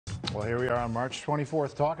Well, here we are on March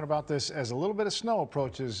 24th talking about this as a little bit of snow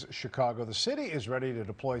approaches Chicago. The city is ready to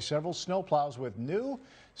deploy several snowplows with new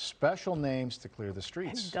special names to clear the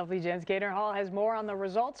streets. WGN's Gaynor Hall has more on the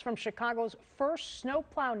results from Chicago's first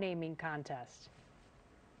snowplow naming contest.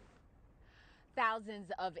 Thousands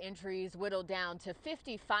of entries whittled down to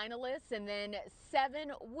 50 finalists and then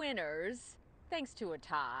 7 winners thanks to a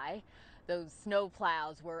tie. Those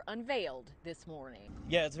snowplows were unveiled this morning.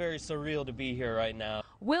 Yeah, it's very surreal to be here right now.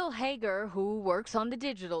 Will Hager, who works on the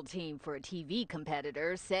digital team for a TV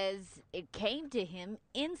competitor, says it came to him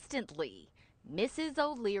instantly. Mrs.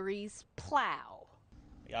 O'Leary's plow.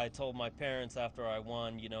 I told my parents after I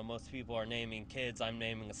won, you know, most people are naming kids, I'm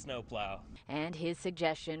naming a snowplow. And his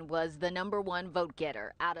suggestion was the #1 vote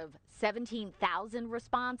getter out of 17,000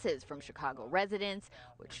 responses from Chicago residents,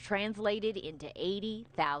 which translated into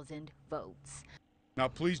 80,000 votes. Now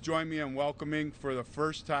please join me in welcoming for the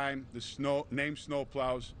first time the named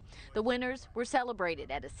snowplows. The winners were celebrated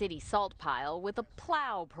at a city salt pile with a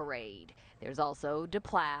plow parade. There's also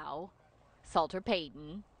DePlow, Salter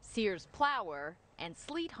Payton, Sears Plower, and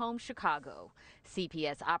Sleet Home Chicago.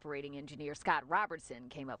 CPS operating engineer Scott Robertson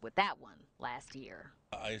came up with that one last year.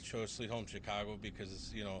 I chose Sleet Home Chicago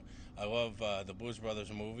because, you know, I love the Blues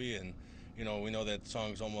Brothers movie, and, you know, we know that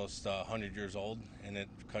song's almost 100 years old, and it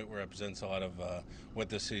represents a lot of what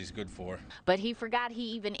this city's good for. But he forgot he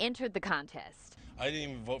even entered the contest. I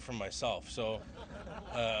didn't even vote for myself, so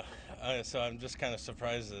I'm just kind of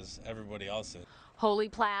surprised as everybody else is. Holy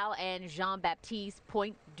Plow and Jean-Baptiste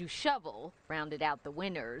Point du Shovel rounded out the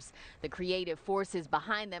winners. The creative forces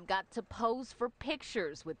behind them got to pose for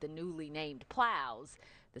pictures with the newly named plows.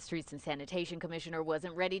 The Streets and Sanitation Commissioner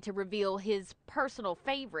wasn't ready to reveal his personal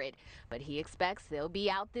favorite, but he expects they'll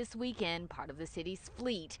be out this weekend, part of the city's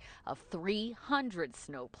fleet of 300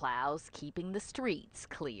 snowplows keeping the streets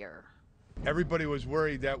clear. Everybody was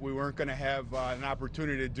worried that we weren't going to have an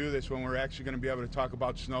opportunity to do this when we're actually going to be able to talk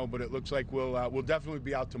about snow, but it looks like we'll definitely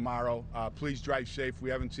be out tomorrow. Please drive safe. We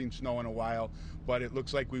haven't seen snow in a while, but it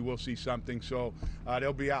looks like we will see something, so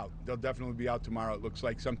they'll be out. They'll definitely be out tomorrow. It looks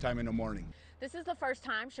like sometime in the morning. This is the first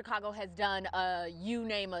time Chicago has done a You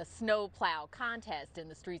Name a Snowplow contest, and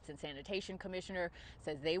the Streets and Sanitation Commissioner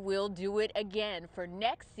says they will do it again for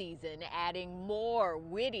next season, adding more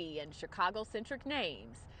witty and Chicago-centric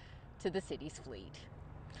names to the city's fleet.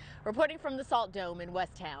 Reporting from the Salt Dome in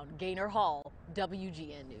Westtown, Gaynor Hall,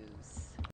 WGN News.